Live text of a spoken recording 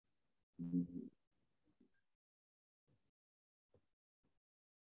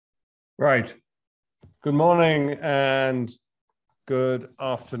Right. Good morning and good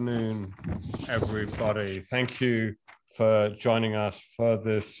afternoon, everybody. Thank you for joining us for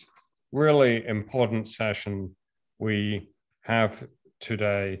this really important session we have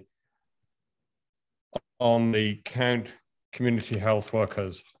today on the Count Community Health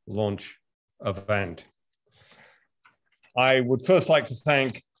Workers launch event. I would first like to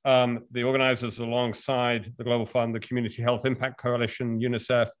thank the organizers alongside the Global Fund, the Community Health Impact Coalition,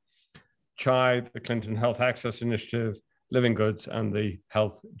 UNICEF, CHWML, the Clinton Health Access Initiative, Living Goods, and the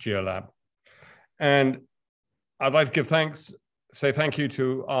Health GeoLab. And I'd like to say thank you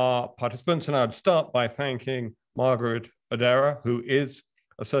to our participants, and I'd start by thanking Margaret Odera, who is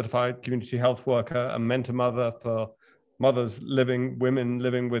a certified community health worker, a mentor mother for women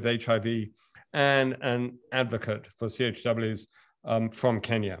living with HIV, and an advocate for CHWs from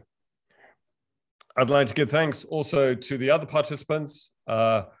Kenya. I'd like to give thanks also to the other participants.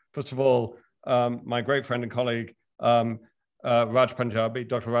 First of all, my great friend and colleague, Dr. Raj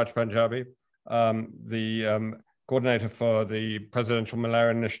Panjabi, the coordinator for the Presidential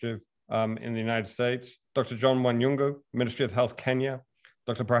Malaria Initiative in the United States, Dr. John Wanyungu, Ministry of Health, Kenya,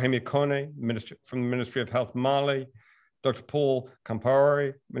 Dr. Brahimi Kone, from the Ministry of Health, Mali, Dr. Paul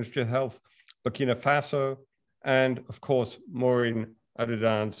Kampari, Ministry of Health, Burkina Faso, and of course, Maureen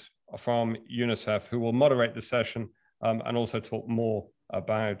Adudans from UNICEF, who will moderate the session and also talk more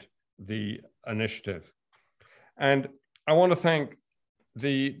about the initiative. And I want to thank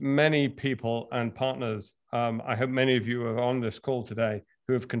the many people and partners, I hope many of you are on this call today,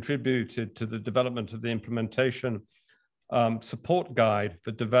 who have contributed to the development of the implementation support guide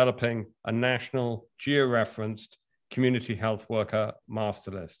for developing a national georeferenced community health worker master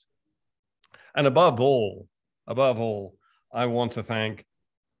list. And above all, I want to thank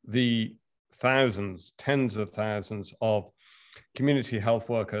the thousands, tens of thousands of community health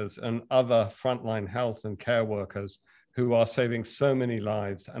workers and other frontline health and care workers who are saving so many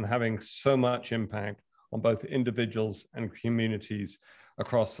lives and having so much impact on both individuals and communities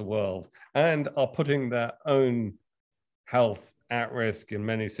across the world, and are putting their own health at risk in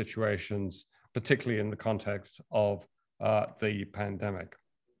many situations, particularly in the context of the pandemic.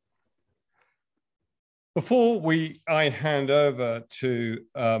 Before I hand over to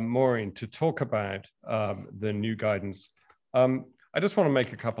Maureen to talk about the new guidance, I just want to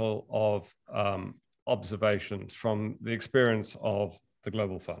make a couple of observations from the experience of the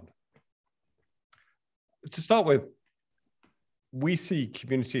Global Fund. To start with, we see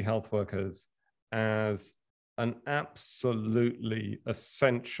community health workers as an absolutely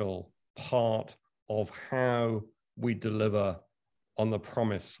essential part of how we deliver on the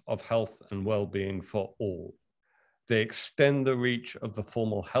promise of health and well-being for all. They extend the reach of the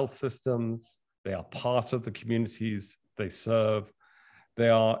formal health systems. They are part of the communities they serve. They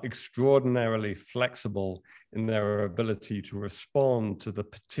are extraordinarily flexible in their ability to respond to the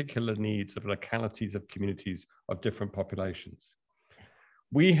particular needs of localities of communities of different populations.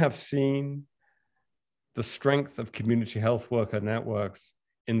 We have seen the strength of community health worker networks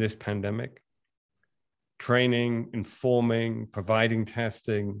in this pandemic, training, informing, providing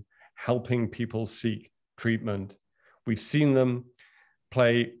testing, helping people seek treatment. We've seen them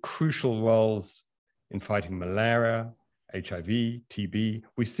play crucial roles in fighting malaria, HIV, TB.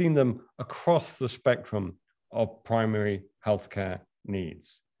 We've seen them across the spectrum of primary healthcare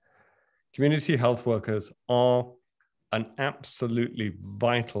needs. Community health workers are an absolutely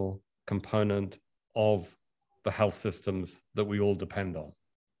vital component of the health systems that we all depend on.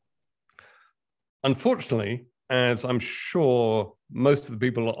 Unfortunately, as I'm sure most of the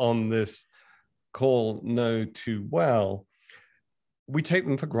people on this call know too well, we take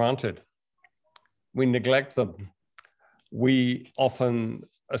them for granted. We neglect them. We often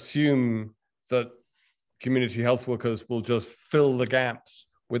assume that community health workers will just fill the gaps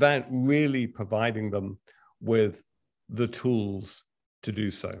without really providing them with the tools to do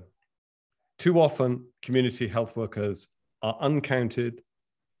so. Too often, community health workers are uncounted,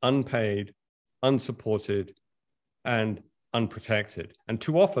 unpaid, unsupported, and unprotected. And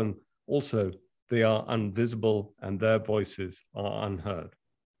too often, also, they are invisible and their voices are unheard.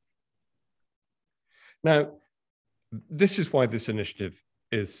 Now, this is why this initiative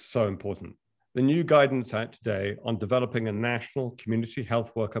is so important. The new guidance out today on developing a national community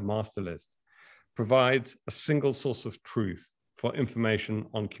health worker master list provides a single source of truth for information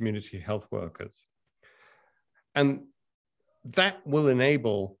on community health workers. And that will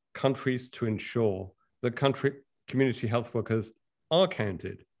enable countries to ensure that community health workers are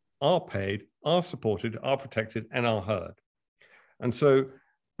counted, are paid, are supported, are protected, and are heard. And so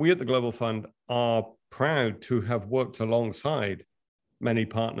we at the Global Fund are proud to have worked alongside many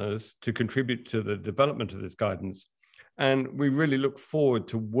partners to contribute to the development of this guidance. And we really look forward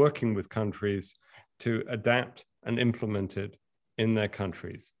to working with countries to adapt and implement it in their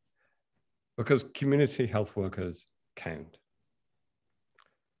countries, because community health workers count.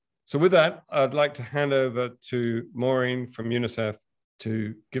 So with that, I'd like to hand over to Maureen from UNICEF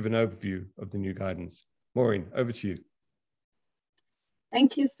to give an overview of the new guidance. Maureen, over to you.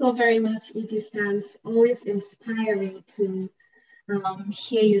 Thank you so very much, Edie Sands. Always inspiring to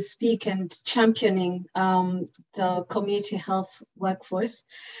hear you speak and championing the community health workforce.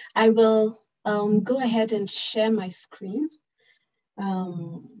 I will go ahead and share my screen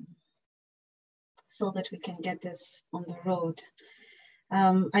so that we can get this on the road.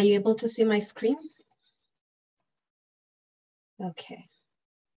 Are you able to see my screen? Okay.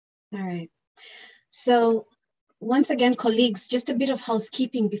 All right. So once again, colleagues, just a bit of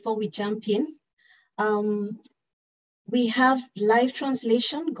housekeeping before we jump in. We have live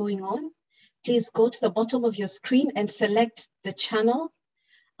translation going on. Please go to the bottom of your screen and select the channel,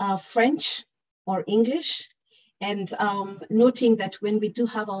 French or English. And noting that when we do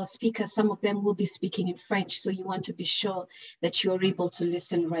have our speakers, some of them will be speaking in French. So you want to be sure that you're able to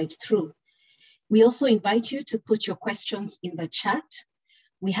listen right through. We also invite you to put your questions in the chat.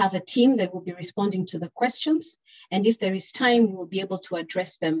 We have a team that will be responding to the questions. And if there is time, we'll be able to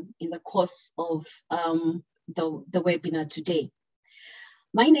address them in the course of the webinar today.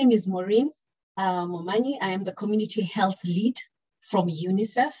 My name is Maureen Momanyi. I am the Community Health Lead from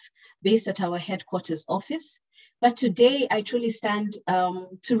UNICEF, based at our headquarters office. But today I truly stand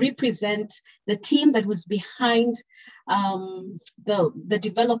to represent the team that was behind the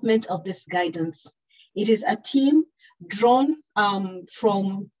development of this guidance. It is a team drawn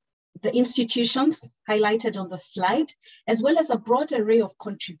from the institutions highlighted on the slide, as well as a broad array of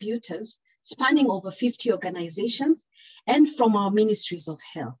contributors spanning over 50 organizations and from our ministries of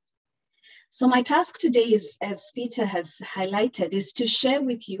health. So my task today is, as Peter has highlighted, is to share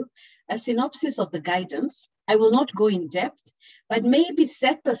with you a synopsis of the guidance. I will not go in depth, but maybe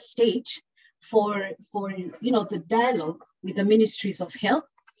set the stage for the dialogue with the ministries of health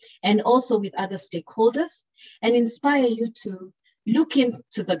and also with other stakeholders, and inspire you to look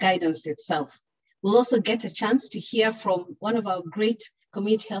into the guidance itself. We'll also get a chance to hear from one of our great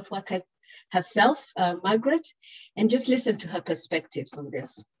community health workers herself, Margaret, and just listen to her perspectives on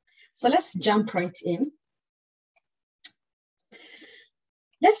this. So let's jump right in.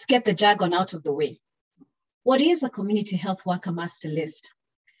 Let's get the jargon out of the way. What is a community health worker master list?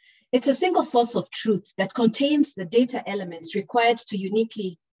 It's a single source of truth that contains the data elements required to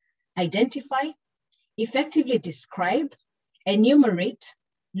uniquely identify, effectively describe, enumerate,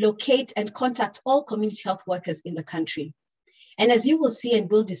 locate, and contact all community health workers in the country. And as you will see and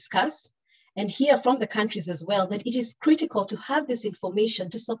will discuss, and hear from the countries as well, that it is critical to have this information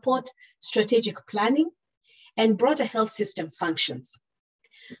to support strategic planning and broader health system functions.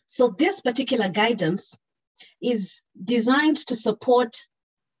 So this particular guidance is designed to support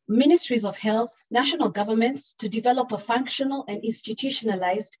ministries of health, national governments to develop a functional and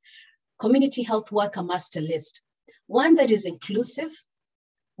institutionalized community health worker master list, one that is inclusive,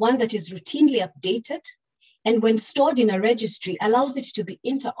 one that is routinely updated, and when stored in a registry, allows it to be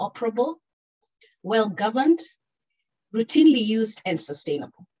interoperable, well-governed, routinely used, and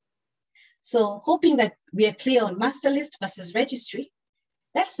sustainable. So hoping that we are clear on master list versus registry,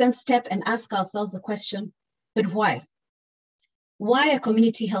 let's then step and ask ourselves the question, but why? Why a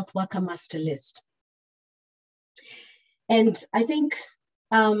community health worker master list? And I think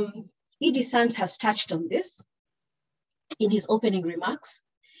Edie Sands has touched on this in his opening remarks,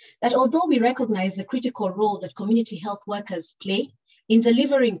 that although we recognize the critical role that community health workers play in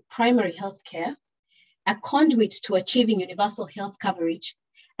delivering primary health care, a conduit to achieving universal health coverage,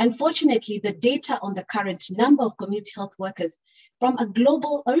 unfortunately, the data on the current number of community health workers from a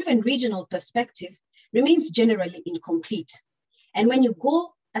global or even regional perspective remains generally incomplete. And when you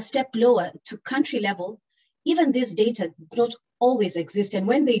go a step lower to country level, even this data do not always exist. And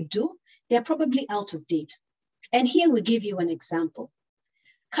when they do, they're probably out of date. And here we give you an example.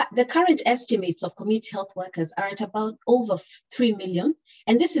 The current estimates of community health workers are at about over 3 million,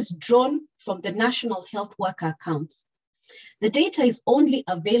 and this is drawn from the National Health Worker Accounts. The data is only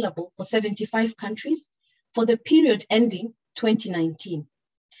available for 75 countries for the period ending 2019.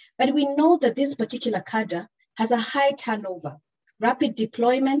 But we know that this particular cadre has a high turnover, rapid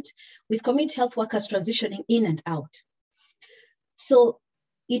deployment, with community health workers transitioning in and out. So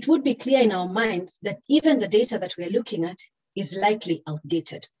it would be clear in our minds that even the data that we're looking at is likely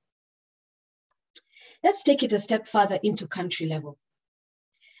outdated. Let's take it a step further into country level.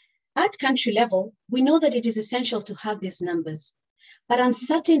 at country level, we know that it is essential to have these numbers, but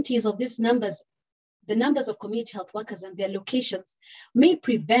uncertainties of these numbers, the numbers of community health workers and their locations, may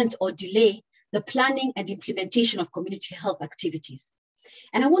prevent or delay the planning and implementation of community health activities.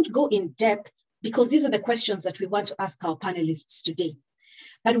 And I won't go in depth because these are the questions that we want to ask our panelists today.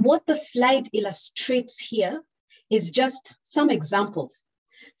 But what the slide illustrates here is just some examples.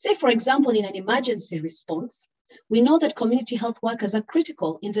 Say, for example, in an emergency response, we know that community health workers are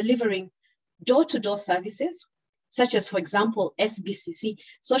critical in delivering door-to-door services, such as, for example, SBCC,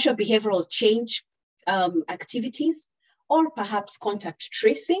 social behavioral change activities, or perhaps contact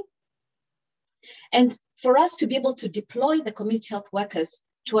tracing. And for us to be able to deploy the community health workers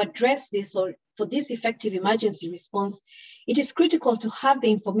to address this, or for this effective emergency response, it is critical to have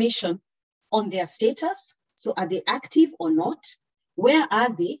the information on their status. So are they active or not? Where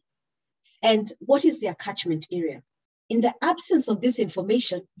are they? And what is their catchment area? In the absence of this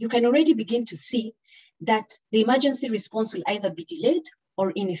information, you can already begin to see that the emergency response will either be delayed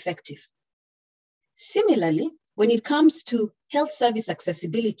or ineffective. Similarly, when it comes to health service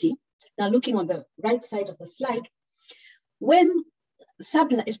accessibility, now looking on the right side of the slide, when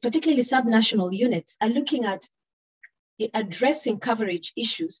particularly subnational units are looking at addressing coverage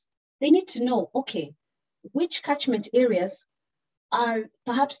issues, they need to know, okay, which catchment areas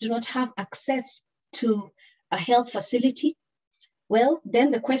perhaps do not have access to a health facility. Well,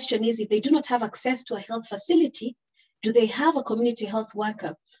 then the question is, if they do not have access to a health facility, do they have a community health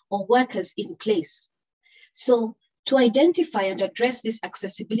worker or workers in place? So to identify and address these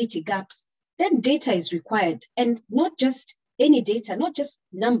accessibility gaps, then data is required, and not just any data, not just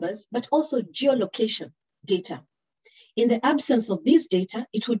numbers, but also geolocation data. In the absence of this data,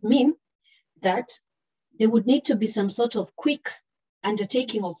 it would mean that there would need to be some sort of quick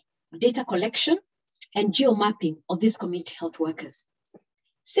undertaking of data collection and geomapping of these community health workers.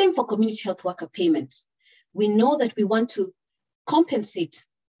 Same for community health worker payments. We know that we want to compensate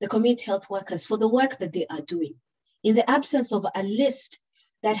the community health workers for the work that they are doing. In the absence of a list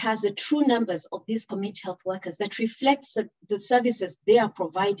that has the true numbers of these community health workers that reflects the services they are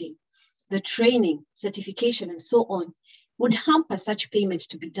providing, the training, certification, and so on, would hamper such payments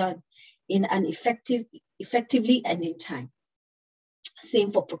to be done in an effectively and in time.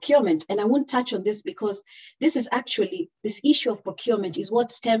 Same for procurement. And I won't touch on this because this issue of procurement is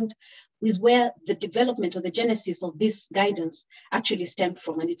where the development or the genesis of this guidance actually stemmed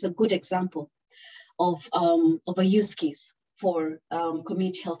from. And it's a good example of a use case for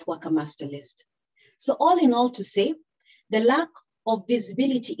community health worker master list. So all in all, to say, the lack of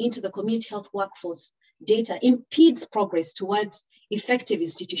visibility into the community health workforce data impedes progress towards effective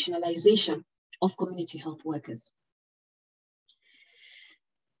institutionalization of community health workers.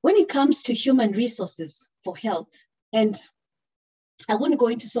 When it comes to human resources for health, and I won't go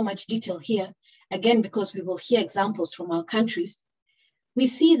into so much detail here, again, because we will hear examples from our countries, we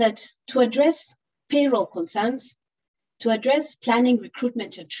see that to address payroll concerns, to address planning,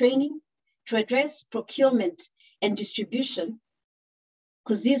 recruitment, and training, to address procurement and distribution,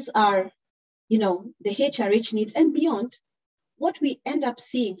 because these are, the HRH needs and beyond, what we end up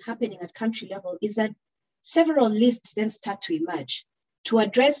seeing happening at country level is that several lists then start to emerge to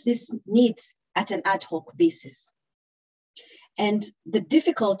address these needs at an ad hoc basis. And the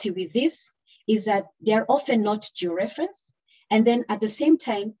difficulty with this is that they are often not georeferenced, and then at the same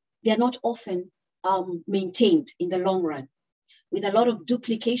time, they are not often maintained in the long run, with a lot of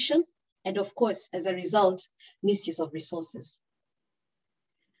duplication, and of course, as a result, misuse of resources.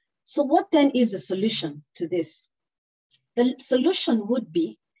 So what then is the solution to this? The solution would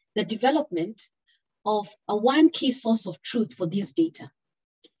be the development of one key source of truth for this data.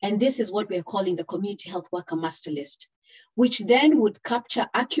 And this is what we're calling the community health worker master list, which then would capture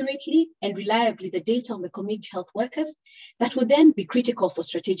accurately and reliably the data on the community health workers that would then be critical for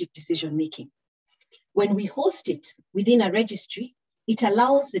strategic decision-making. When we host it within a registry, it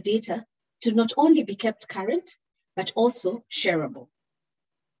allows the data to not only be kept current, but also shareable.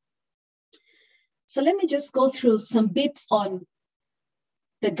 So let me just go through some bits on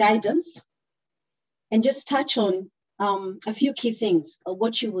the guidance and just touch on a few key things of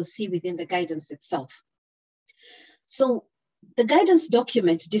what you will see within the guidance itself. So the guidance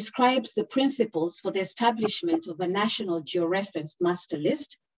document describes the principles for the establishment of a national georeferenced master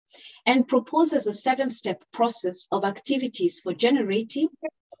list and proposes a 7-step process of activities for generating,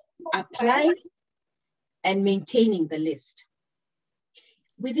 applying, and maintaining the list.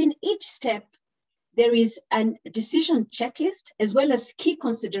 Within each step, there is a decision checklist as well as key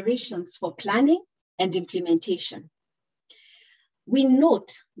considerations for planning and implementation. We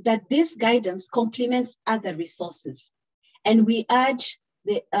note that this guidance complements other resources, and we urge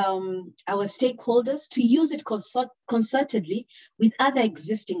our stakeholders to use it concertedly with other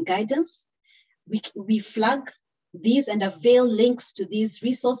existing guidance. We flag these and avail links to these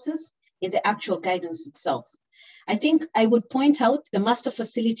resources in the actual guidance itself. I think I would point out the master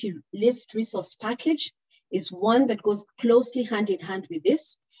facility list resource package is one that goes closely hand in hand with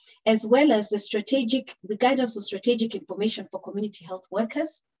this, as well as the guidance of strategic information for community health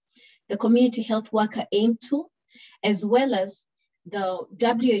workers, the community health worker AIM tool, as well as the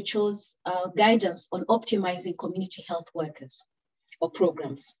WHO's guidance on optimizing community health workers or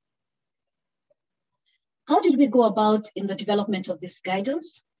programs. How did we go about in the development of this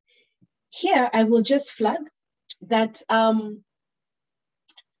guidance? Here, I will just flag that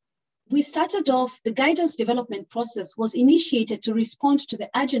we started off, the guidance development process was initiated to respond to the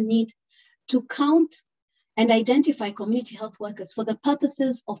urgent need to count and identify community health workers for the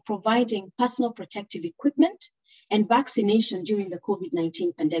purposes of providing personal protective equipment and vaccination during the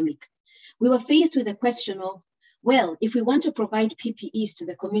COVID-19 pandemic. We were faced with the question of, well, if we want to provide PPEs to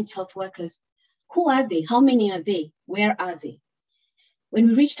the community health workers, who are they? How many are they? Where are they? When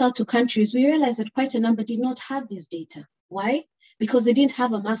we reached out to countries, we realized that quite a number did not have this data. Why? Because they didn't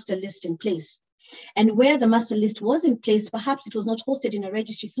have a master list in place. And where the master list was in place, perhaps it was not hosted in a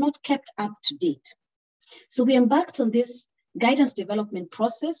registry, it's not kept up to date. So we embarked on this guidance development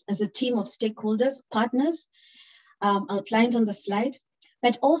process as a team of stakeholders, partners, outlined on the slide,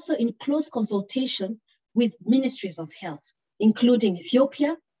 but also in close consultation with ministries of health, including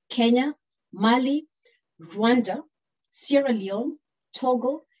Ethiopia, Kenya, Mali, Rwanda, Sierra Leone,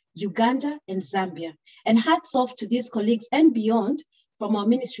 Togo, Uganda, and Zambia. And hats off to these colleagues and beyond from our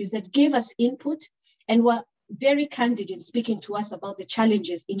ministries that gave us input and were very candid in speaking to us about the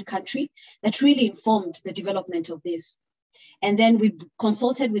challenges in country that really informed the development of this. And then we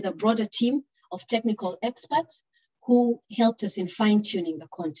consulted with a broader team of technical experts who helped us in fine-tuning the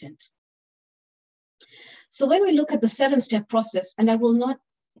content. So when we look at the 7-step process, and I will not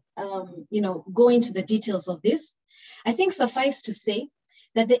go into the details of this, I think suffice to say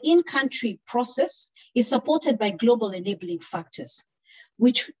that the in-country process is supported by global enabling factors,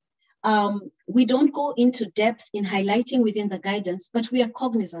 which we don't go into depth in highlighting within the guidance, but we are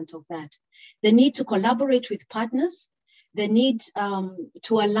cognizant of that. The need to collaborate with partners, the need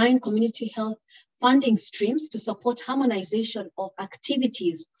to align community health funding streams to support harmonization of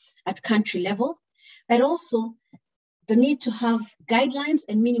activities at country level, but also the need to have guidelines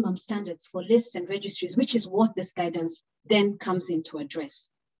and minimum standards for lists and registries, which is what this guidance then comes in to address.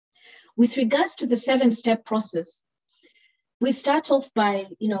 With regards to the 7-step process, we start off by,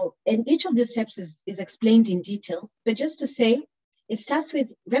 and each of these steps is explained in detail, but just to say, it starts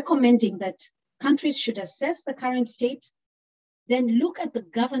with recommending that countries should assess the current state, then look at the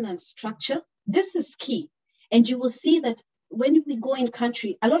governance structure. This is key. And you will see that when we go in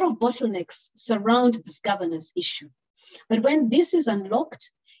country, a lot of bottlenecks surround this governance issue. But when this is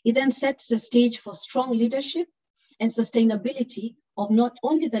unlocked, it then sets the stage for strong leadership and sustainability of not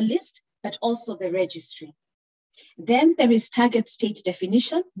only the list, but also the registry. Then there is target state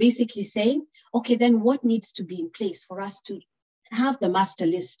definition, basically saying, okay, then what needs to be in place for us to have the master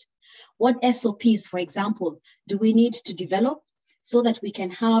list? What SOPs, for example, do we need to develop so that we can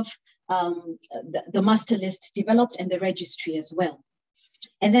have the master list developed and the registry as well?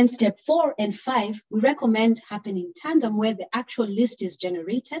 And then step 4 and 5, we recommend happen in tandem where the actual list is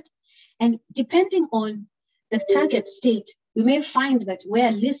generated. And depending on the target state, we may find that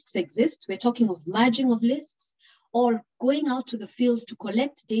where lists exist, we're talking of merging of lists or going out to the field to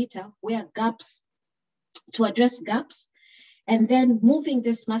collect data where gaps, to address gaps, and then moving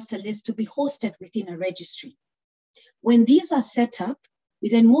this master list to be hosted within a registry. When these are set up, we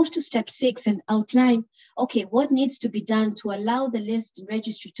then move to step 6 and outline, okay, what needs to be done to allow the list and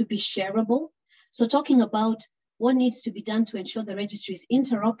registry to be shareable. So talking about what needs to be done to ensure the registry is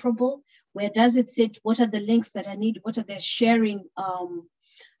interoperable, where does it sit, what are the links that are needed, what are the sharing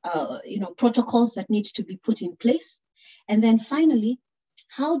protocols that need to be put in place. And then finally,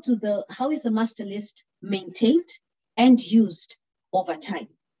 how is the master list maintained and used over time?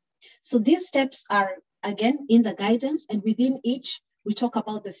 So these steps are, again, in the guidance, and within each, we talk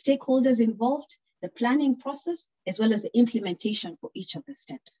about the stakeholders involved, the planning process, as well as the implementation for each of the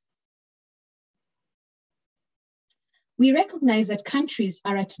steps. We recognize that countries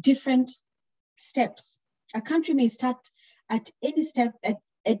are at different steps. A country may start at any step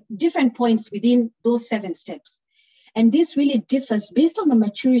at different points within those 7 steps. And this really differs based on the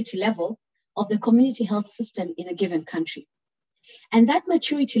maturity level of the community health system in a given country. And that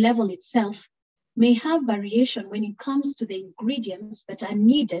maturity level itself may have variation when it comes to the ingredients that are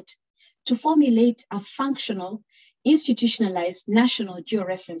needed to formulate a functional institutionalized national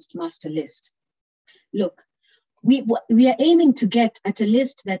georeferenced master list. Look, we are aiming to get at a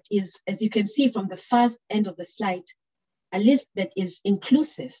list that is, as you can see from the first end of the slide, a list that is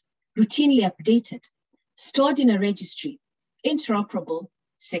inclusive, routinely updated, stored in a registry, interoperable,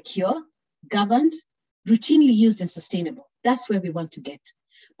 secure, governed, routinely used, and sustainable. That's where we want to get.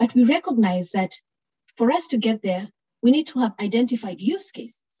 But we recognize that for us to get there, we need to have identified use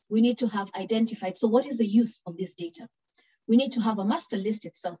cases. We need to have identified, so what is the use of this data? We need to have a master list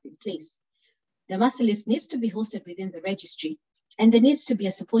itself in place. The master list needs to be hosted within the registry, and there needs to be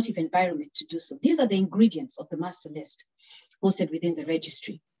a supportive environment to do so. These are the ingredients of the master list hosted within the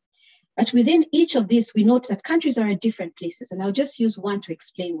registry. But within each of these, we note that countries are at different places, and I'll just use one to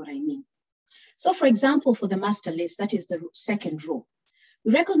explain what I mean. So for example, for the master list, that is the second row,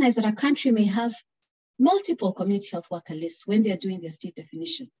 we recognize that a country may have multiple community health worker lists when they're doing their state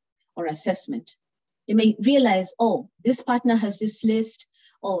definition or assessment. They may realize, oh, this partner has this list,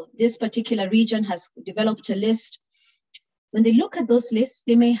 or this particular region has developed a list. When they look at those lists,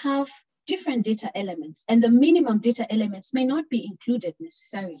 they may have different data elements, and the minimum data elements may not be included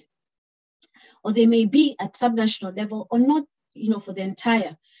necessarily. Or they may be at subnational level or not, for the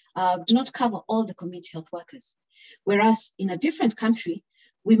entire, do not cover all the community health workers. Whereas in a different country,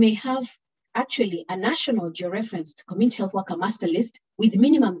 we may have actually a national georeferenced community health worker master list with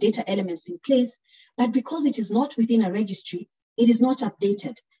minimum data elements in place, but because it is not within a registry, it is not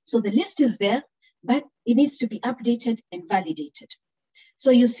updated. So the list is there, but it needs to be updated and validated.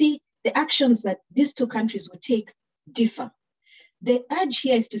 So you see the actions that these two countries would take differ. The urge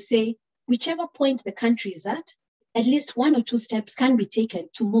here is to say, whichever point the country is at least one or two steps can be taken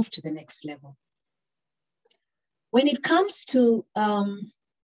to move to the next level. When it comes to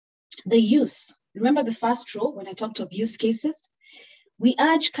the use, remember the first row when I talked of use cases? We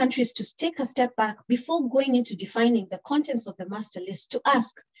urge countries to take a step back before going into defining the contents of the master list to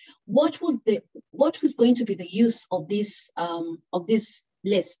ask what was going to be the use of these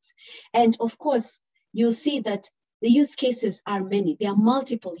lists. And of course, you'll see that the use cases are many. There are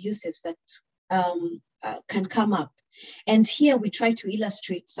multiple uses that can come up. And here we try to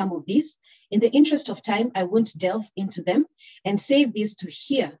illustrate some of these. In the interest of time, I won't delve into them and save these to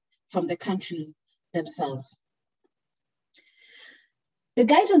hear from the country themselves. The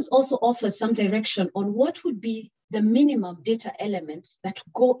guidance also offers some direction on what would be the minimum data elements that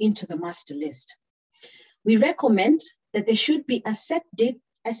go into the master list. We recommend that there should be a set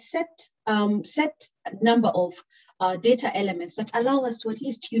number of data elements that allow us to at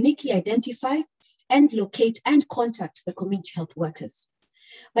least uniquely identify and locate and contact the community health workers.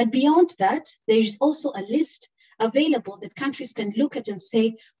 But beyond that, there is also a list available that countries can look at and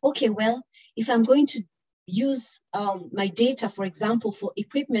say, okay, well, if I'm going to use my data, for example, for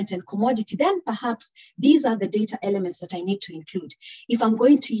equipment and commodity, then perhaps these are the data elements that I need to include. If I'm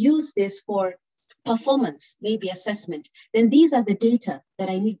going to use this for performance, maybe assessment, then these are the data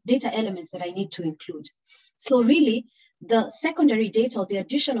elements that I need to include. So really, the secondary data or the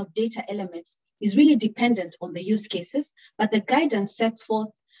addition of data elements is really dependent on the use cases, but the guidance sets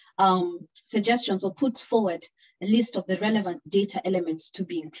forth suggestions or puts forward a list of the relevant data elements to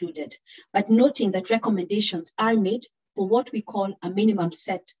be included, but noting that recommendations are made for what we call a minimum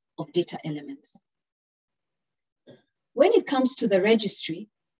set of data elements. When it comes to the registry,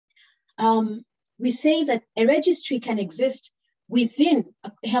 we say that a registry can exist within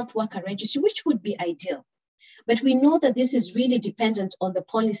a health worker registry, which would be ideal. But we know that this is really dependent on the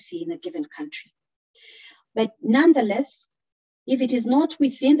policy in a given country. But nonetheless, if it is not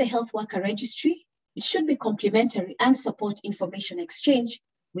within the health worker registry, it should be complementary and support information exchange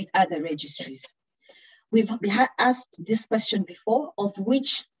with other registries. We've asked this question before of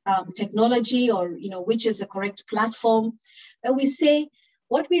which technology or which is the correct platform. And we say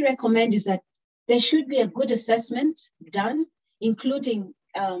what we recommend is that there should be a good assessment done, including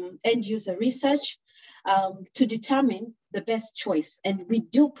end user research, to determine the best choice. And we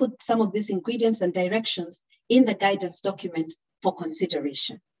do put some of these ingredients and directions in the guidance document for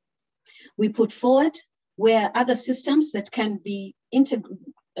consideration. We put forward where other systems that can be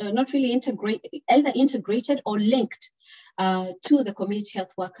not really either integrated or linked to the community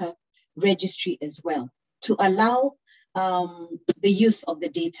health worker registry as well, to allow the use of the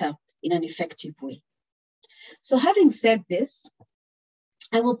data in an effective way. So having said this,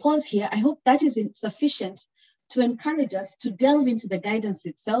 I will pause here. I hope that is sufficient to encourage us to delve into the guidance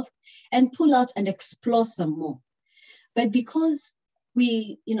itself and pull out and explore some more. But because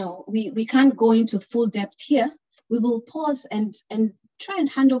we can't go into full depth here, we will pause and try and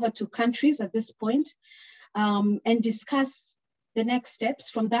hand over to countries at this point and discuss the next steps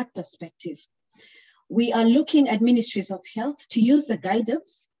from that perspective. we are looking at ministries of health to use the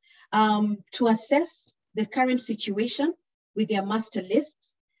guidance to assess the current situation with their master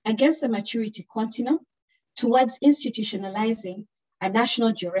lists against the maturity continuum towards institutionalizing a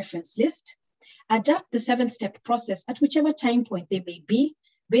national georeference list, adapt the 7-step process at whichever time point they may be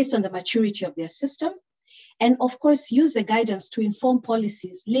based on the maturity of their system, and of course, use the guidance to inform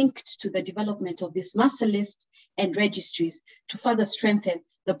policies linked to the development of this master list and registries to further strengthen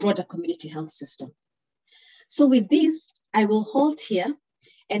the broader community health system. So with this, I will halt here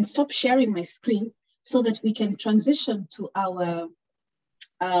and stop sharing my screen so that we can transition to our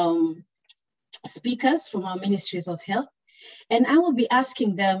speakers from our ministries of health. And I will be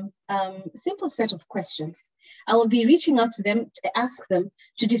asking them a simple set of questions. I will be reaching out to them to ask them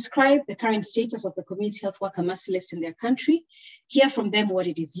to describe the current status of the community health worker master list in their country, hear from them what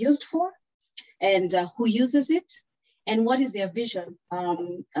it is used for and who uses it, and what is their vision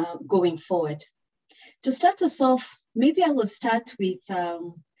going forward. To start us off, maybe I will start with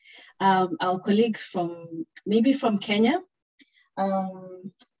our colleagues from Kenya.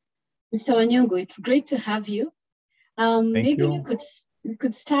 Mr. Wanyongo, it's great to have you. Maybe you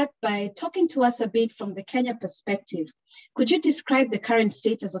could start by talking to us a bit from the Kenya perspective. Could you describe the current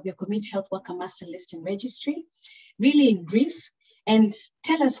status of your community health worker master list and registry, really in brief, and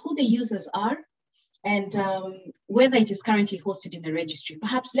tell us who the users are and whether it is currently hosted in the registry?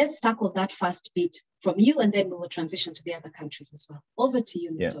 Perhaps let's tackle that first bit from you, and then we will transition to the other countries as well. Over to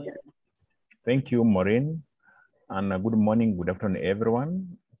you, Mr. Wanyongo. Thank you, Maureen, and good morning, good afternoon,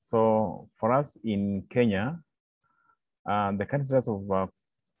 everyone. So for us in Kenya, the current status of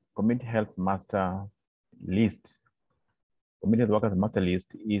community health master list, community health workers master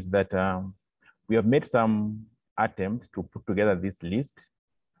list, is that we have made some attempts to put together this list,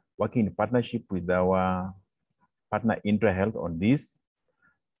 working in partnership with our partner IntraHealth on this.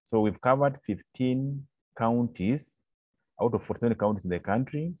 So we've covered 15 counties out of 47 counties in the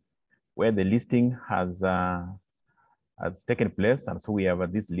country where the listing has taken place, and so we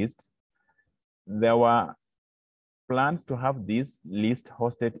have this list. There were plans to have this list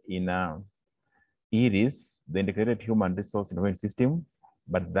hosted in IRIS, the Integrated Human Resource Information System,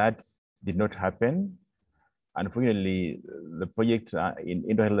 but that did not happen. Unfortunately, the project in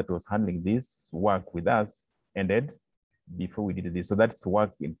IntraHealth that was handling this work with us ended before we did this. So that's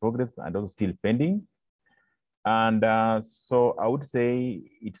work in progress and also still pending. And so I would say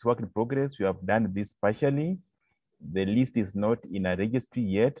it's work in progress. We have done this partially. The list is not in a registry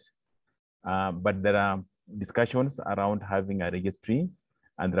yet, but there are discussions around having a registry,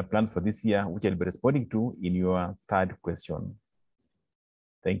 and there are plans for this year, which I'll be responding to in your third question.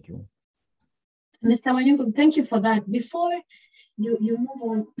 Thank you. Mr. Wanyongo, thank you for that. Before you move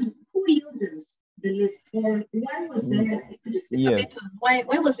on, who uses the list, or why was there,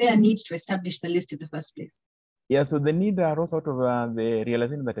 why was there a need to establish the list in the first place? Yeah, so the need arose out of the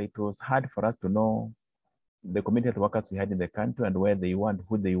realization that it was hard for us to know the community health workers we had in the country and where they were and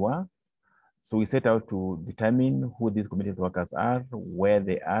who they were. So we set out to determine who these community health workers are, where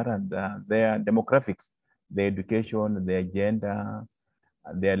they are, and their demographics, their education, their gender,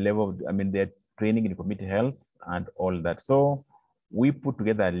 their level of, their training in community health and all that. So we put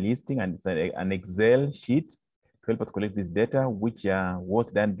together a listing, and it's an Excel sheet to help us collect this data, which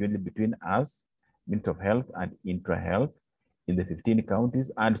was done jointly between us, Ministry of Health and IntraHealth in the 15 counties.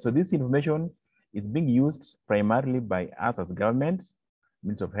 And so this information is being used primarily by us as government,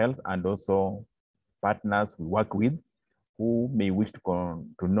 Ministry of Health, and also partners we work with who may wish to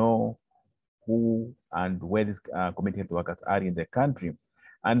know who and where these community health workers are in the country.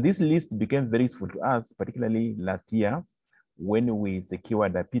 And this list became very useful to us, particularly last year when we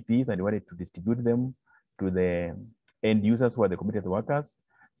secured the PPEs and wanted to distribute them to the end users who are the community health workers.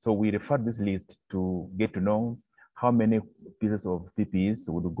 So we referred this list to get to know how many pieces of PPEs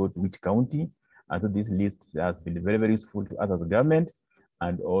would go to which county. And so this list has been very, very useful to us as a government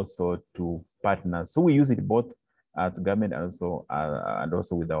and also to partners. So we use it both as government and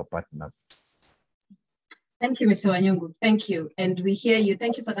also with our partners. Thank you, Mr. Wanyongo. Thank you. And we hear you.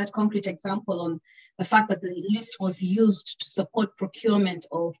 Thank you for that concrete example on the fact that the list was used to support procurement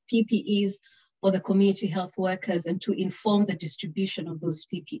of PPEs for the community health workers and to inform the distribution of those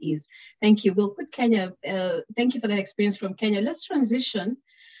PPEs. Thank you. We'll put Kenya, thank you for that experience from Kenya. Let's transition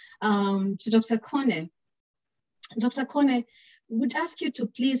to Dr. Kone. Dr. Kone, would ask you to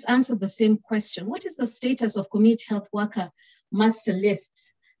please answer the same question. What is the status of community health worker master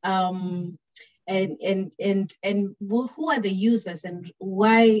lists? And who are the users, and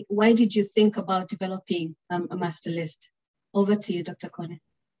why did you think about developing a master list? Over to you, Dr. Kone.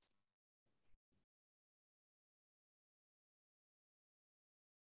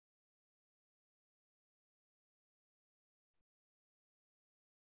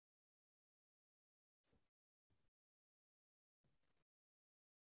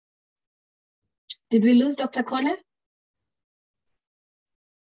 Did we lose Dr. Kone?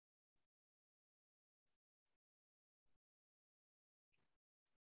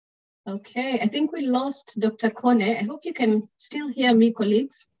 Okay, I think we lost Dr. Kone. I hope you can still hear me,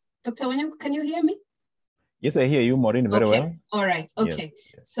 colleagues. Dr. Wanyongo, can you hear me? Yes, I hear you, Maureen, very well. All right, okay.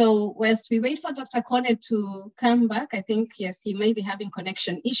 Yes. So whilst we wait for Dr. Kone to come back, I think, yes, he may be having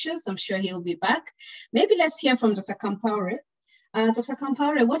connection issues. I'm sure he'll be back. Maybe let's hear from Dr. Kampaure. Dr.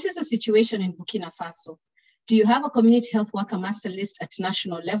 Kampaure, what is the situation in Burkina Faso? Do you have a community health worker master list at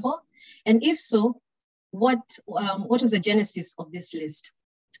national level? And if so, what is the genesis of this list?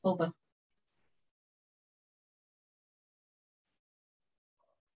 Over.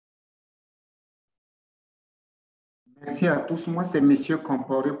 Merci à tous. Moi, c'est M.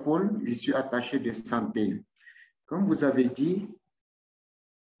 Kampaure Paul. Je suis attaché de santé. Comme vous avez dit,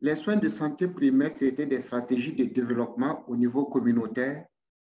 les soins de santé primaires, c'était des stratégies de développement au niveau communautaire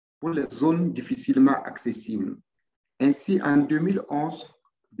pour les zones difficilement accessibles. Ainsi, en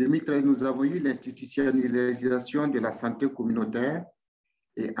 2011-2013, nous avons eu l'institutionnalisation de la santé communautaire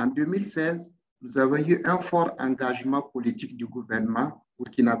et en 2016, nous avons eu un fort engagement politique du gouvernement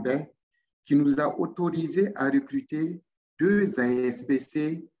burkinabé qui nous a autorisé à recruter 2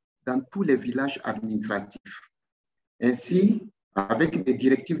 ASBC dans tous les villages administratifs. Ainsi, avec des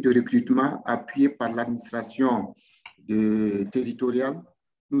directives de recrutement appuyées par l'administration territoriale,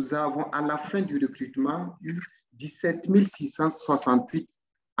 nous avons à la fin du recrutement eu 17 668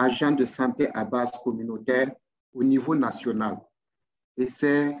 agents de santé à base communautaire au niveau national. Et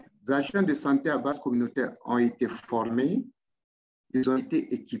ces agents de santé à base communautaire ont été formés, ils ont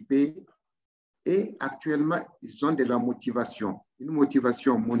été équipés et actuellement, ils ont de la motivation, une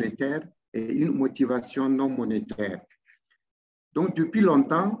motivation monétaire et une motivation non monétaire. Donc, depuis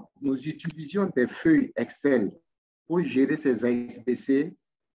longtemps, nous utilisions des feuilles Excel pour gérer ces ASBC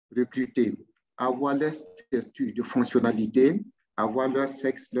recrutés, avoir leur statut de fonctionnalité, avoir leur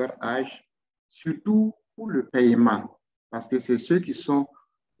sexe, leur âge, surtout pour le paiement, parce que c'est ceux qui sont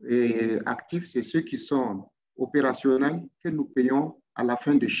actifs, c'est ceux qui sont opérationnels que nous payons à la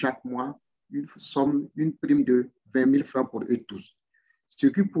fin de chaque mois une prime de 20 000 francs pour eux tous. Ce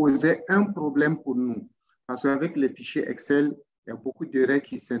qui posait un problème pour nous, parce qu'avec les fichiers Excel, il y a beaucoup d'erreurs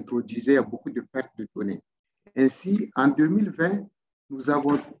qui s'introduisaient, il y a beaucoup de pertes de données. Ainsi, en 2020, nous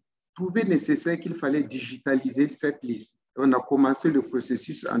avons trouvé nécessaire qu'il fallait digitaliser cette liste. On a commencé le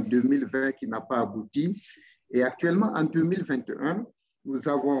processus en 2020 qui n'a pas abouti. Et actuellement, en 2021, nous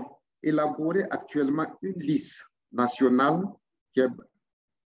avons élaboré actuellement une liste nationale qui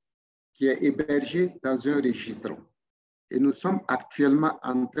est hébergée dans un registre. Et nous sommes actuellement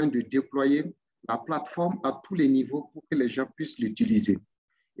en train de déployer la plateforme à tous les niveaux pour que les gens puissent l'utiliser.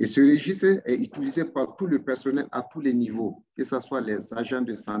 Et ce registre est utilisé par tout le personnel à tous les niveaux, que ce soit les agents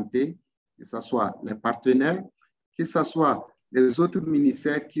de santé, que ce soit les partenaires, que ce soit les autres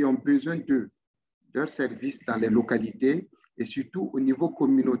ministères qui ont besoin de leurs services dans les localités et surtout au niveau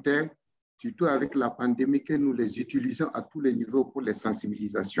communautaire, surtout avec la pandémie que nous les utilisons à tous les niveaux pour les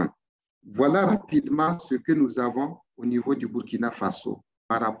sensibilisations. Voilà rapidement ce que nous avons au niveau du Burkina Faso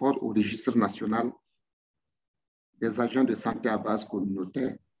par rapport au registre national des agents de santé à base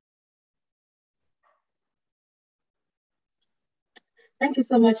communautaire. Thank you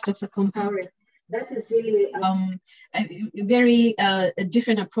so much, Dr. Kampaure. That is really a very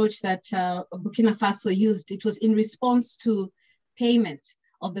different approach that Burkina Faso used. It was in response to payment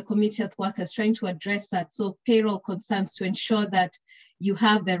of the community health workers, trying to address that. So payroll concerns to ensure that you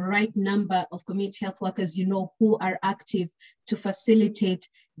have the right number of community health workers, you know, who are active to facilitate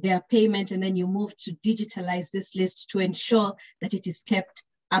their payment. And then you move to digitalize this list to ensure that it is kept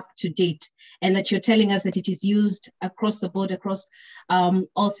up to date and that you're telling us that it is used across the board, across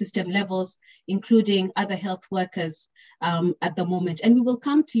all system levels, including other health workers at the moment. And we will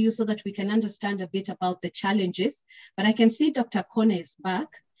come to you so that we can understand a bit about the challenges. But I can see Dr. Kone is back,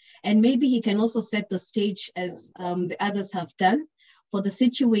 and maybe he can also set the stage, as the others have done, for the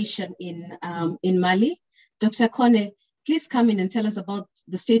situation in Mali. Dr. Kone, please come in and tell us about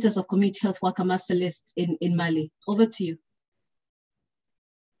the status of community health worker master lists in Mali. Over to you.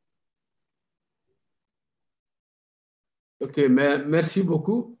 Ok, merci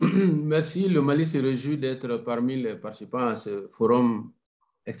beaucoup. Merci. Le Mali se réjouit d'être parmi les participants à ce forum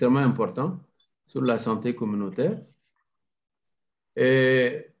extrêmement important sur la santé communautaire.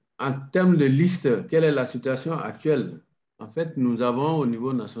 Et en termes de liste, quelle est la situation actuelle? En fait, nous avons au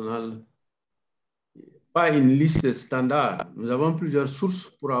niveau national pas une liste standard. Nous avons plusieurs sources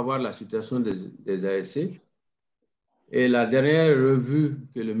pour avoir la situation des ASC. Et la dernière revue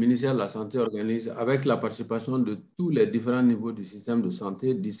que le ministère de la Santé organise avec la participation de tous les différents niveaux du système de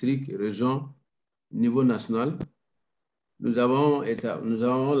santé, districts, régions niveau national, nous avons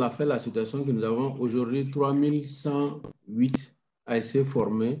fait la situation que nous avons aujourd'hui 3108 ASC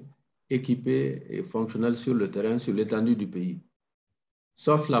formés, équipés et fonctionnels sur le terrain, sur l'étendue du pays,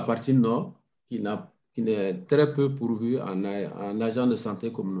 sauf la partie nord qui est très peu pourvue en agents de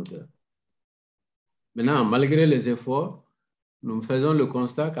santé communautaire. Maintenant, malgré les efforts, nous faisons le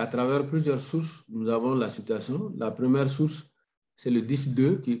constat qu'à travers plusieurs sources, nous avons la situation. La première source, c'est le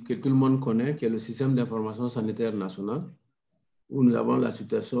 10.2 que tout le monde connaît, qui est le système d'information sanitaire national, où nous avons la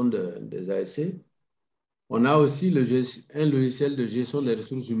situation des ASC. On a aussi un logiciel de gestion des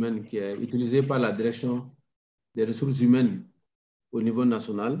ressources humaines qui est utilisé par la direction des ressources humaines au niveau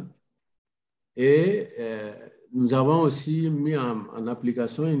national. Et nous avons aussi mis en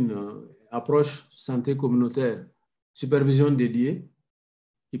application une approche santé communautaire, supervision dédiée,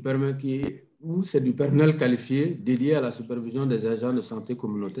 où c'est du personnel qualifié dédié à la supervision des agents de santé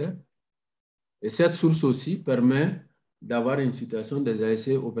communautaire. Et cette source aussi permet d'avoir une situation des ASC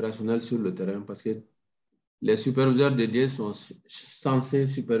opérationnels sur le terrain parce que les superviseurs dédiés sont censés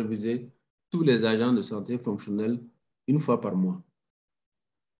superviser tous les agents de santé fonctionnels une fois par mois.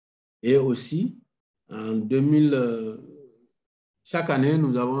 Et aussi, chaque année,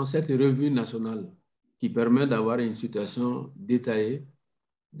 nous avons cette revue nationale qui permet d'avoir une situation détaillée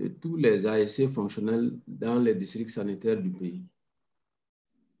de tous les ASC fonctionnels dans les districts sanitaires du pays.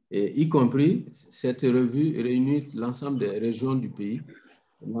 Et y compris, cette revue réunit l'ensemble des régions du pays,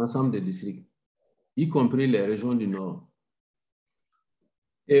 l'ensemble des districts, y compris les régions du Nord.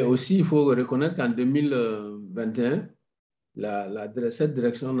 Et aussi, il faut reconnaître qu'en 2021, cette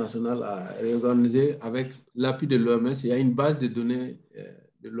direction nationale a réorganisé avec l'appui de l'OMS. Il y a une base de données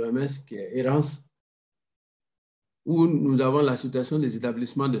de l'OMS qui est ERANS, où nous avons la situation des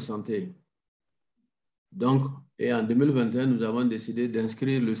établissements de santé. Donc, et en 2021, nous avons décidé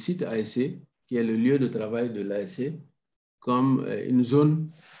d'inscrire le site ASC, qui est le lieu de travail de l'ASC, comme une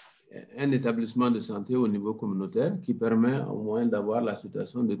zone, un établissement de santé au niveau communautaire qui permet au moins d'avoir la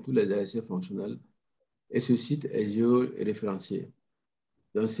situation de tous les ASC fonctionnels. Et ce site est géoréférencé.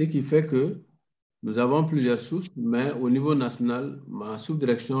 Donc, ce qui fait que nous avons plusieurs sources, mais au niveau national, ma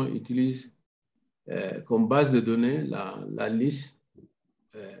sous-direction utilise comme base de données la liste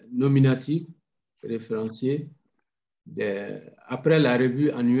nominative référenciée après la revue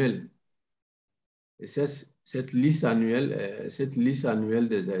annuelle. Et cette liste annuelle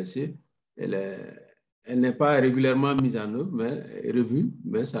des ASC, elle n'est pas régulièrement mise en œuvre, mais revue,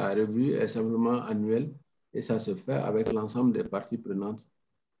 mais sa revue est simplement annuelle et ça se fait avec l'ensemble des parties prenantes,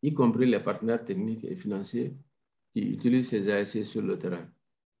 y compris les partenaires techniques et financiers qui utilisent ces ASC sur le terrain.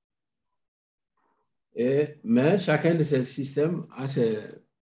 Mais chacun de ces systèmes a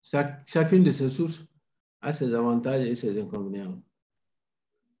chacune de ces sources a ses avantages et ses inconvénients.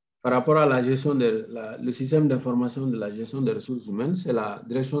 Par rapport à la gestion le système d'information de la gestion des ressources humaines, c'est la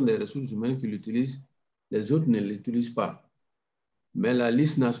direction des ressources humaines qui l'utilise, les autres ne l'utilisent pas. Mais la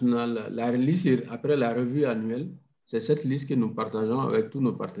liste nationale, la liste après la revue annuelle, c'est cette liste que nous partageons avec tous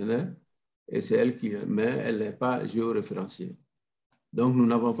nos partenaires et c'est elle mais elle n'est pas géoréférenciée. Donc, nous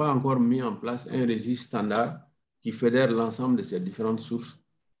n'avons pas encore mis en place un registre standard qui fédère l'ensemble de ces différentes sources.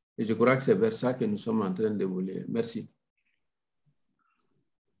 Et je crois que c'est vers ça que nous sommes en train d'évoluer. Merci.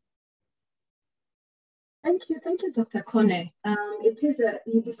 Thank you, Dr. Kone.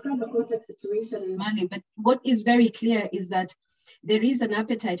 You described a complex situation in Mali, but what is very clear is that there is an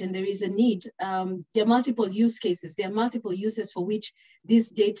appetite and there is a need. There are multiple use cases. There are multiple uses for which this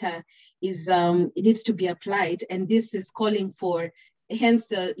data it needs to be applied, and this is calling for. Hence,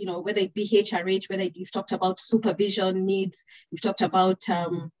 whether it be HRH, whether you've talked about supervision needs, you've talked about.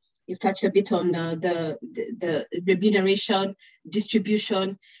 You've touched a bit on the remuneration,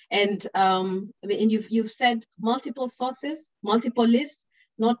 distribution, and you've said multiple sources, multiple lists,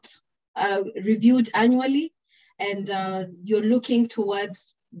 not reviewed annually, and you're looking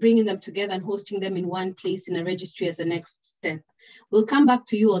towards bringing them together and hosting them in one place in a registry as the next step. We'll come back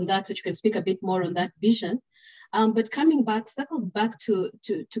to you on that so you can speak a bit more on that vision. But circle back to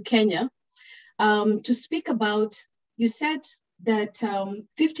Kenya to speak about, you said that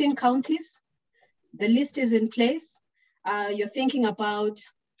 15 counties, the list is in place. You're thinking about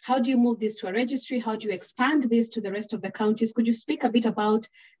how do you move this to a registry? How do you expand this to the rest of the counties? Could you speak a bit about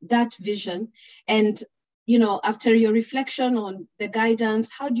that vision? And, after your reflection on the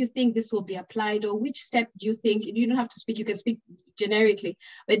guidance, how do you think this will be applied, or which step do you think, you don't have to speak, you can speak generically,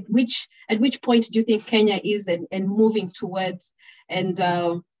 but at which point do you think Kenya is and moving towards, and,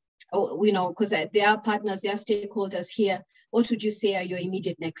 because there are partners, there are stakeholders here. What would you say are your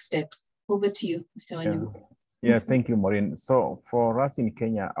immediate next steps? Over to you, Mr. Wanyama. Yeah, thank you, Maureen. So for us in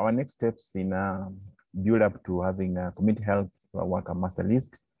Kenya, our next steps in build up to having a community health worker master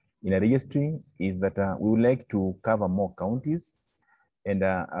list in a registry is that we would like to cover more counties. And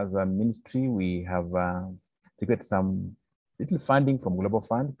as a ministry, we have secured some little funding from Global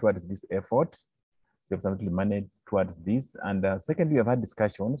Fund towards this effort. We have some little money towards this. And secondly, we have had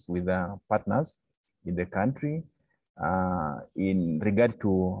discussions with partners in the country in regard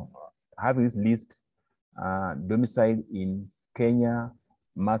to having this list domiciled in Kenya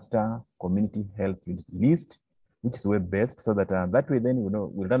Master Community Health Unit list, which is web-based, so that that way then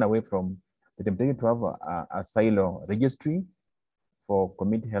we'll run away from the temptation to have a silo registry for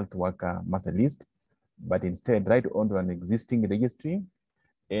community health worker master list, but instead write onto an existing registry.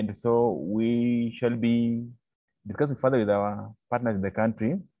 And so we shall be discussing further with our partners in the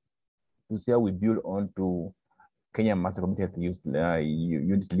country to see how we build on to Kenya Master Community Health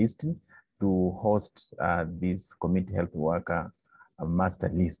Unit list to host this community health worker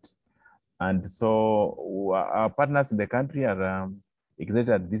master list. And so our partners in the country are excited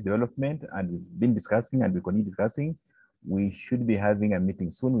at this development, and we've been discussing and we continue discussing. We should be having a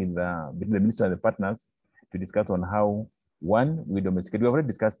meeting soon with between the minister and the partners to discuss on how, one, we domesticate. We already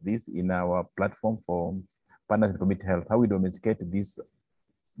discussed this in our platform for partners in community health, how we domesticate this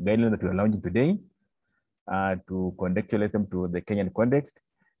guideline that we are launching today to contextualize them to the Kenyan context,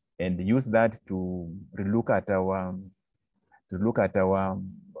 and use that to look at our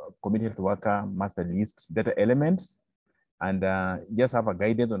community health worker master list data elements, and just have a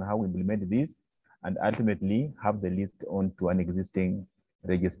guidance on how we implement this, and ultimately have the list onto an existing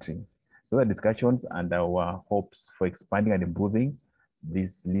registry. Those are discussions and our hopes for expanding and improving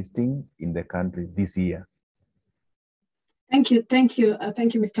this listing in the country this year. Thank you,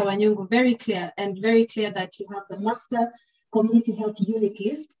 Mr. Wanyungu. Very clear, and very clear that you have the master community health unit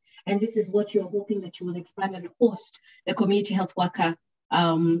list, and this is what you're hoping that you will expand and host the community health worker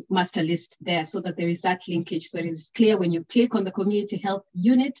master list there, so that there is that linkage. So it is clear when you click on the community health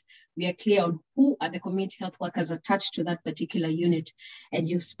unit, we are clear on who are the community health workers attached to that particular unit. And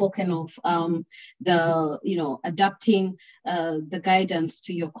you've spoken of adapting the guidance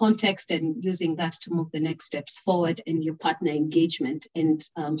to your context and using that to move the next steps forward in your partner engagement and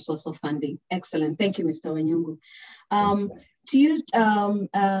source of funding. Excellent. Thank you, Mr. Wanyungu. To you,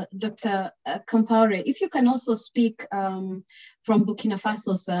 Dr. Compaore, if you can also speak from Burkina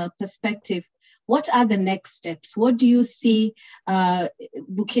Faso's perspective, what are the next steps? What do you see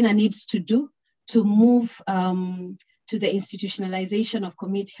Burkina needs to do to move to the institutionalization of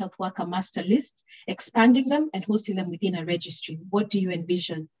community health worker master lists, expanding them and hosting them within a registry? What do you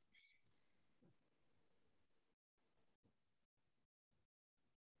envision?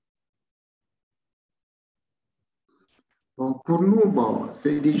 Bon, pour nous,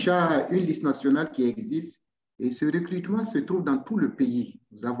 c'est déjà une liste nationale qui existe et ce recrutement se trouve dans tout le pays.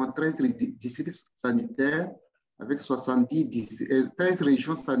 Nous avons 13 districts sanitaires avec 13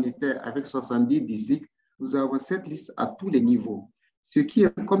 régions sanitaires avec 70 districts. Nous avons cette liste à tous les niveaux. Ce qui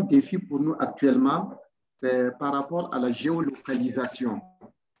est comme défi pour nous actuellement, c'est par rapport à la géolocalisation.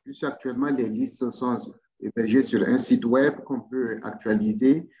 Puisque actuellement, les listes sont hébergées sur un site web qu'on peut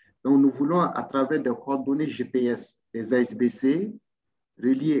actualiser. Donc, nous voulons, à travers des coordonnées GPS, les ASBC,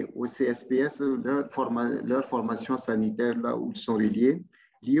 reliés au CSPS, leur formation sanitaire, là où ils sont reliés,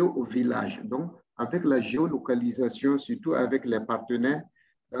 liés au village. Donc, avec la géolocalisation, surtout avec les partenaires,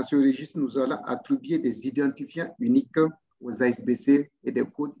 dans ce registre, nous allons attribuer des identifiants uniques aux ASBC et des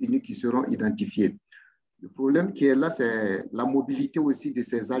codes uniques qui seront identifiés. Le problème qui est là, c'est la mobilité aussi de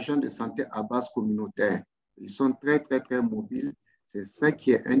ces agents de santé à base communautaire. Ils sont très, très, très mobiles. C'est ça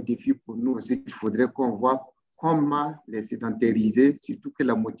qui est un défi pour nous aussi. Il faudrait qu'on voit comment les sédentariser, surtout que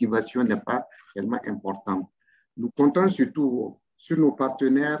la motivation n'est pas tellement importante. Nous comptons surtout sur nos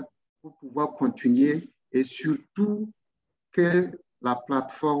partenaires pour pouvoir continuer et surtout que la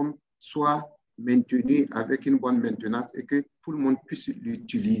plateforme soit maintenue avec une bonne maintenance et que tout le monde puisse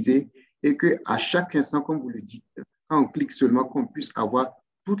l'utiliser et qu'à chaque instant, comme vous le dites, quand on clique seulement, qu'on puisse avoir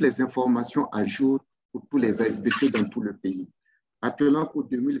toutes les informations à jour pour tous les ASBC dans tout le pays. Actuellement, pour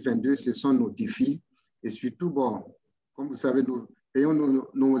 2022, ce sont nos défis. Et surtout, comme vous savez,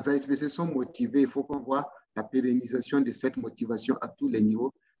 nos ASBC sont motivés. Il faut qu'on voit la pérennisation de cette motivation à tous les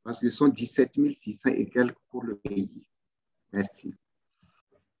niveaux parce qu'ils sont 17 600 et quelques pour le pays. Merci.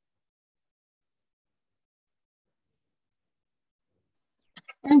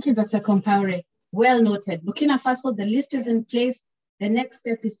 Thank you, Dr. Compaore. Well noted. Burkina Faso, the list is in place. The next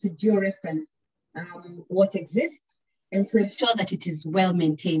step is to georeference what exists and to ensure that it is well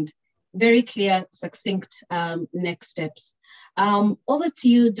maintained. Very clear, succinct next steps. Over to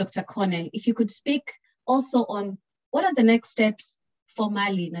you, Dr. Kone. If you could speak also on what are the next steps for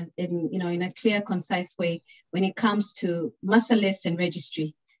Mali in a clear, concise way when it comes to master list and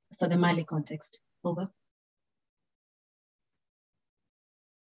registry for the Mali context. Over.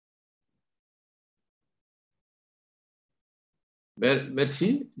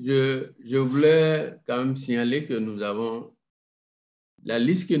 Merci. Je voulais quand même signaler que nous avons la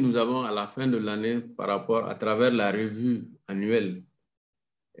liste que nous avons à la fin de l'année par rapport à travers la revue annuelle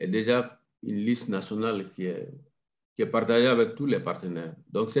est déjà une liste nationale qui est partagée avec tous les partenaires.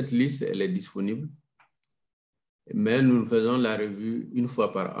 Donc cette liste, elle est disponible. Mais nous faisons la revue une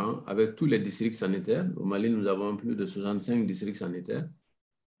fois par an avec tous les districts sanitaires. Au Mali, nous avons plus de 65 districts sanitaires.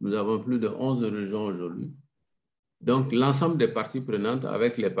 Nous avons plus de 11 régions aujourd'hui. Donc, l'ensemble des parties prenantes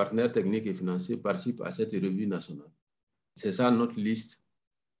avec les partenaires techniques et financiers participent à cette revue nationale. C'est ça notre liste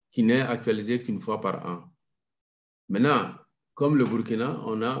qui n'est actualisée qu'une fois par an. Maintenant, comme le Burkina,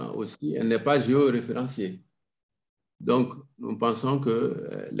 elle n'est pas géoréférenciée. Donc, nous pensons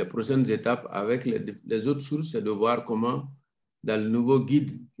que les prochaines étapes avec les autres sources, c'est de voir comment, dans le nouveau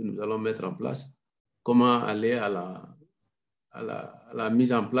guide que nous allons mettre en place, comment aller à la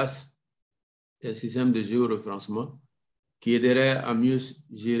mise en place un système de géoréférencement qui aiderait à mieux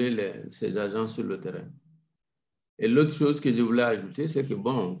gérer ces agents sur le terrain. Et l'autre chose que je voulais ajouter, c'est que,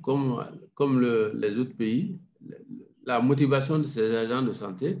 bon, comme les autres pays, la motivation de ces agents de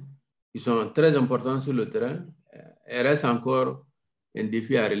santé, qui sont très importants sur le terrain, elle reste encore un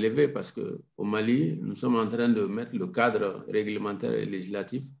défi à relever parce qu'au Mali, nous sommes en train de mettre le cadre réglementaire et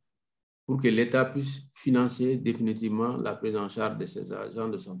législatif pour que l'État puisse financer définitivement la prise en charge de ces agents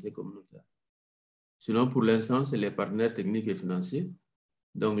de santé communautaire. Sinon, pour l'instant, c'est les partenaires techniques et financiers.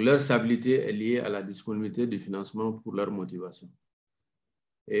 Donc, leur stabilité est liée à la disponibilité du financement pour leur motivation.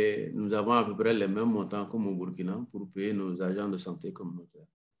 Et nous avons à peu près les mêmes montants comme au Burkina pour payer nos agents de santé communautaire.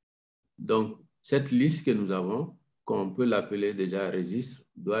 Donc, cette liste que nous avons, qu'on peut l'appeler déjà registre,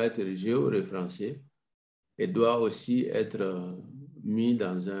 doit être géoréférencée et doit aussi être mis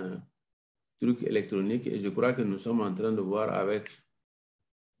dans un truc électronique. Et je crois que nous sommes en train de voir avec...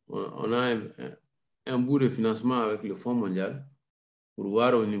 On a un bout de financement avec le Fonds mondial pour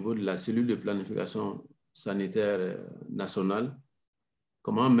voir au niveau de la cellule de planification sanitaire nationale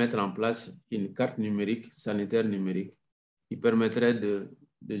comment mettre en place une carte numérique, sanitaire numérique, qui permettrait de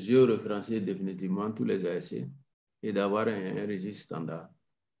géoréférencer définitivement tous les ASC et d'avoir un registre standard.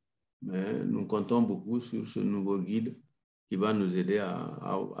 Mais nous comptons beaucoup sur ce nouveau guide qui va nous aider à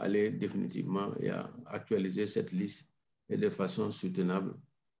aller définitivement et à actualiser cette liste et de façon soutenable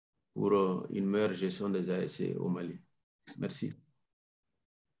pour une meilleure gestion des ASC au Mali. Merci.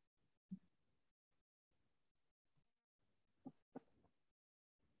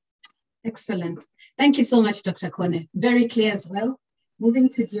 Excellent. Thank you so much, Dr. Kone. Very clear as well. Moving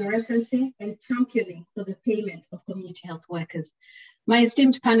to georeferencing and championing for the payment of community health workers. My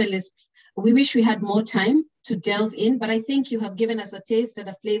esteemed panelists, we wish we had more time to delve in, but I think you have given us a taste and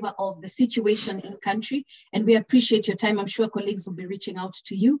a flavor of the situation in country, and we appreciate your time. I'm sure colleagues will be reaching out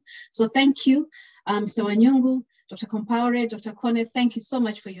to you. So thank you, Mr. Wanyungu, Dr. Compaore, Dr. Kone, thank you so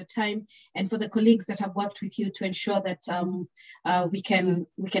much for your time and for the colleagues that have worked with you to ensure that we can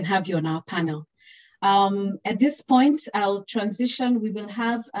have you on our panel. At this point, I'll transition. We will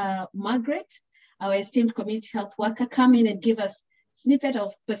have Margaret, our esteemed community health worker, come in and give us a snippet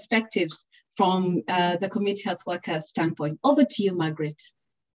of perspectives from the community health worker standpoint. Over to you, Margaret.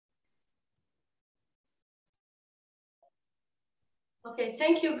 Okay,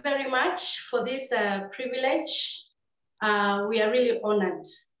 thank you very much for this privilege. We are really honored.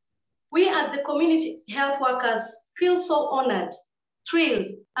 We as the community health workers feel so honored, thrilled,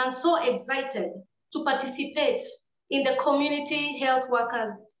 and so excited to participate in the Community Health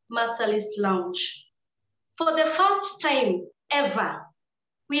Workers Master List launch. For the first time ever,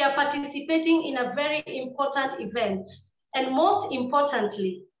 we are participating in a very important event, and most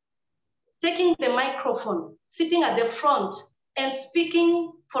importantly, taking the microphone, sitting at the front, and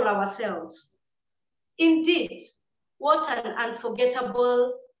speaking for ourselves. Indeed, what an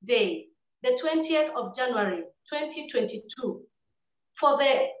unforgettable day, the 20th of January, 2022, for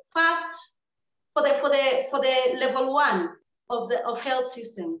the level 1 of health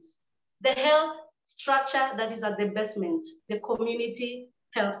systems, the health structure that is at the basement, the community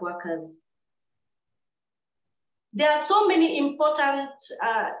health workers. There are so many important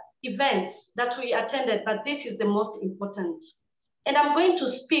events that we attended, but this is the most important. And I'm going to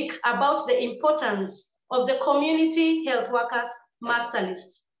speak about the importance of the Community Health Workers Master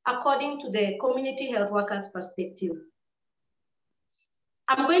List, according to the Community Health Workers perspective.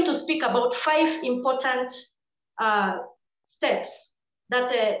 I'm going to speak about 5 important steps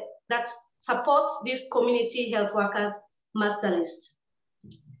that supports this community health workers master list.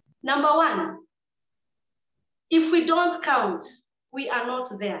 Number one, if we don't count, we are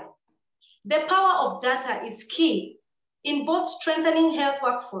not there. The power of data is key in both strengthening health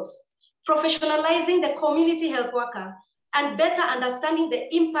workforce, professionalizing the community health worker, and better understanding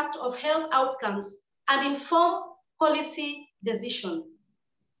the impact of health outcomes and inform policy decision.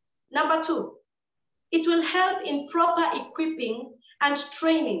 Number two, it will help in proper equipping and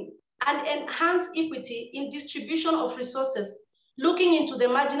training and enhance equity in distribution of resources, looking into the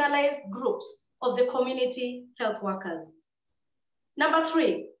marginalized groups of the community health workers. Number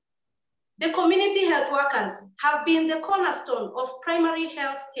three, the community health workers have been the cornerstone of primary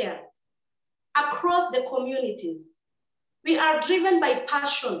health care across the communities. We are driven by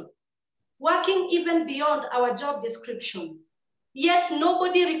passion, working even beyond our job description, yet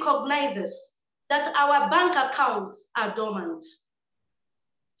nobody recognizes that our bank accounts are dormant.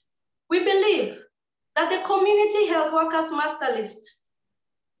 We believe that the community health workers master list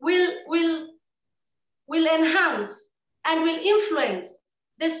will enhance and will influence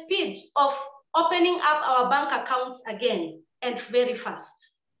the speed of opening up our bank accounts again and very fast.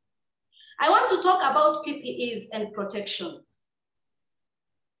 I want to talk about PPEs and protections.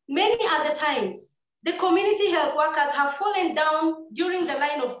 Many other times, the community health workers have fallen down during the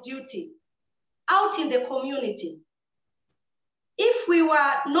line of duty out in the community. If we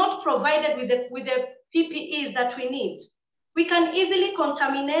were not provided with the PPEs that we need, we can easily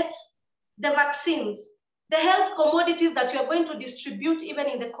contaminate the vaccines, the health commodities that we are going to distribute even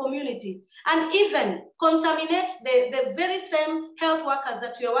in the community, and even contaminate the very same health workers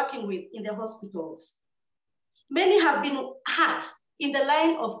that we are working with in the hospitals. Many have been hurt in the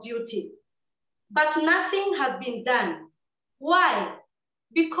line of duty, but nothing has been done. Why?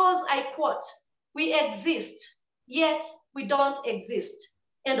 Because, I quote, "We exist, yet we don't exist,"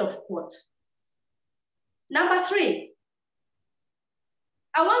 end of quote. Number three,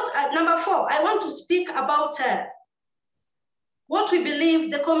 number four, I want to speak about what we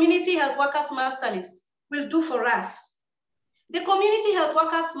believe the community health workers master list will do for us. The community health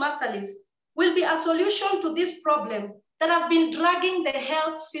workers master list will be a solution to this problem that has been dragging the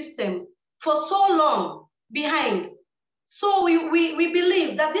health system for so long behind. So we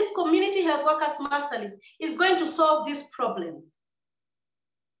believe that this community health workers master list is going to solve this problem.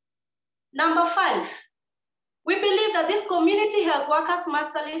 Number five, we believe that this community health workers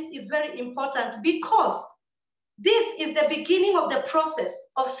master list is very important because this is the beginning of the process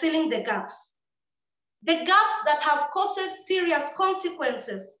of sealing the gaps. The gaps that have caused serious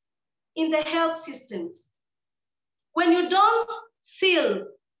consequences in the health systems. When you don't seal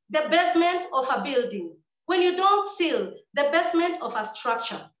the basement of a building, when you don't seal the basement of a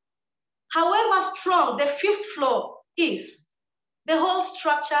structure, however strong the fifth floor is, the whole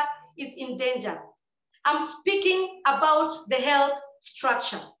structure is in danger. I'm speaking about the health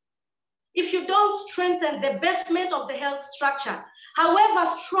structure. If you don't strengthen the basement of the health structure, however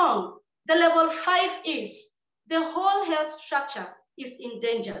strong the level 5 is, the whole health structure is in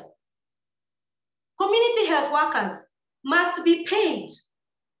danger. Community health workers must be paid,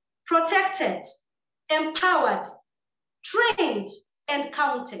 protected, empowered, trained, and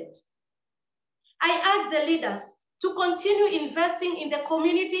counted. I urge the leaders to continue investing in the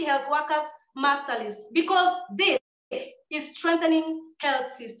community health workers master list because this is strengthening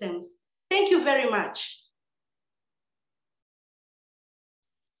health systems. Thank you very much.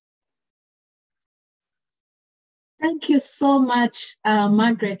 Thank you so much,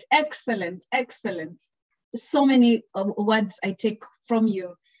 Margaret. Excellent, excellent. So many words I take from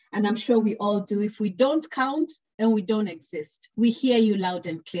you, and I'm sure we all do. If we don't count, then we don't exist. We hear you loud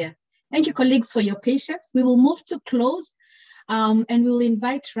and clear. Thank you, colleagues, for your patience. We will move to close, and we'll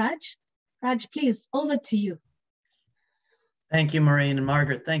invite Raj. Raj, please, over to you. Thank you, Maureen and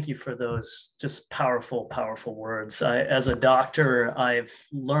Margaret. Thank you for those just powerful, powerful words. As a doctor, I've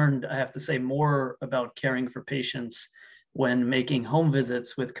learned, I have to say, more about caring for patients when making home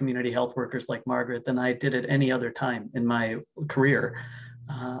visits with community health workers like Margaret than I did at any other time in my career.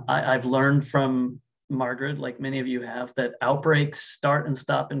 I've learned from Margaret, like many of you have, that outbreaks start and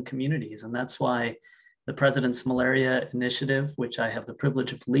stop in communities. And that's why the President's Malaria Initiative, which I have the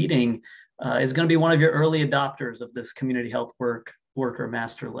privilege of leading, is going to be one of your early adopters of this community health worker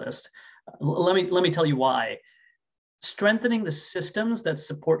master list. Let me tell you why. Strengthening the systems that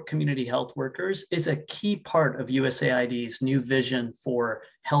support community health workers is a key part of USAID's new vision for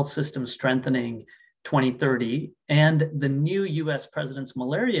health system strengthening 2030 and the new US President's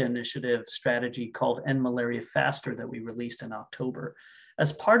Malaria Initiative strategy called End Malaria Faster that we released in October.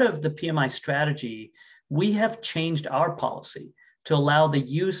 As part of the PMI strategy, we have changed our policy to allow the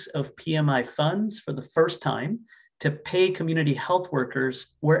use of PMI funds for the first time to pay community health workers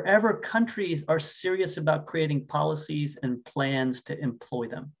wherever countries are serious about creating policies and plans to employ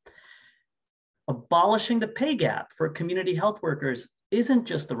them. Abolishing the pay gap for community health workers isn't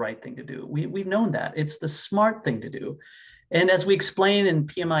just the right thing to do. We've known that. It's the smart thing to do. And as we explain in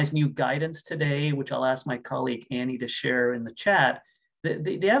PMI's new guidance today, which I'll ask my colleague Annie to share in the chat,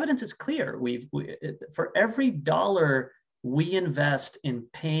 the evidence is clear. For every dollar we invest in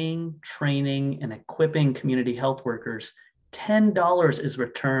paying, training, and equipping community health workers, $10 is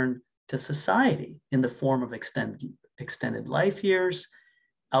returned to society in the form of extended life years,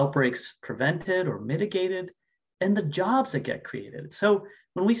 outbreaks prevented or mitigated, and the jobs that get created. So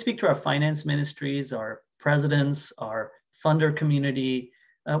when we speak to our finance ministries, our presidents, our funder community,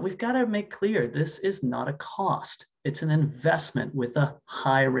 we've got to make clear this is not a cost. It's an investment with a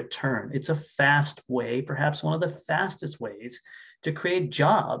high return. It's a fast way, perhaps one of the fastest ways, to create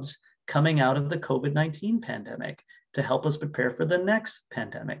jobs coming out of the COVID-19 pandemic to help us prepare for the next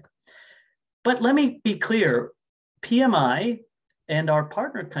pandemic. But let me be clear, PMI and our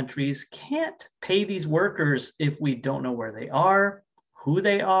partner countries can't pay these workers if we don't know where they are, who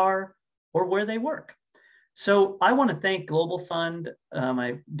they are, or where they work. So I want to thank Global Fund,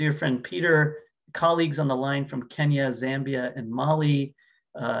 my dear friend Peter, colleagues on the line from Kenya, Zambia, and Mali,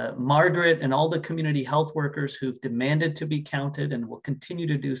 Margaret, and all the community health workers who've demanded to be counted and will continue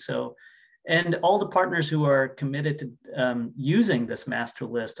to do so, and all the partners who are committed to using this master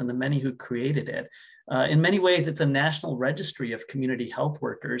list and the many who created it. In many ways, it's a national registry of community health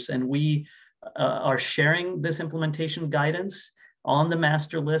workers, and we are sharing this implementation guidance on the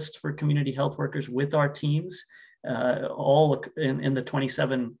master list for community health workers with our teams, all in the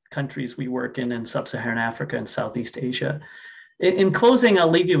 27 countries we work in Sub-Saharan Africa and Southeast Asia. In closing, I'll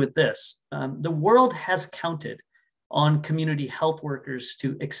leave you with this. The world has counted on community health workers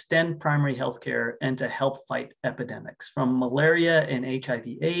to extend primary health care and to help fight epidemics, from malaria and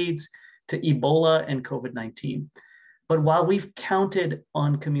HIV/AIDS to Ebola and COVID-19. But while we've counted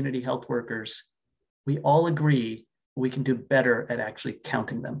on community health workers, we all agree we can do better at actually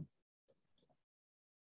counting them.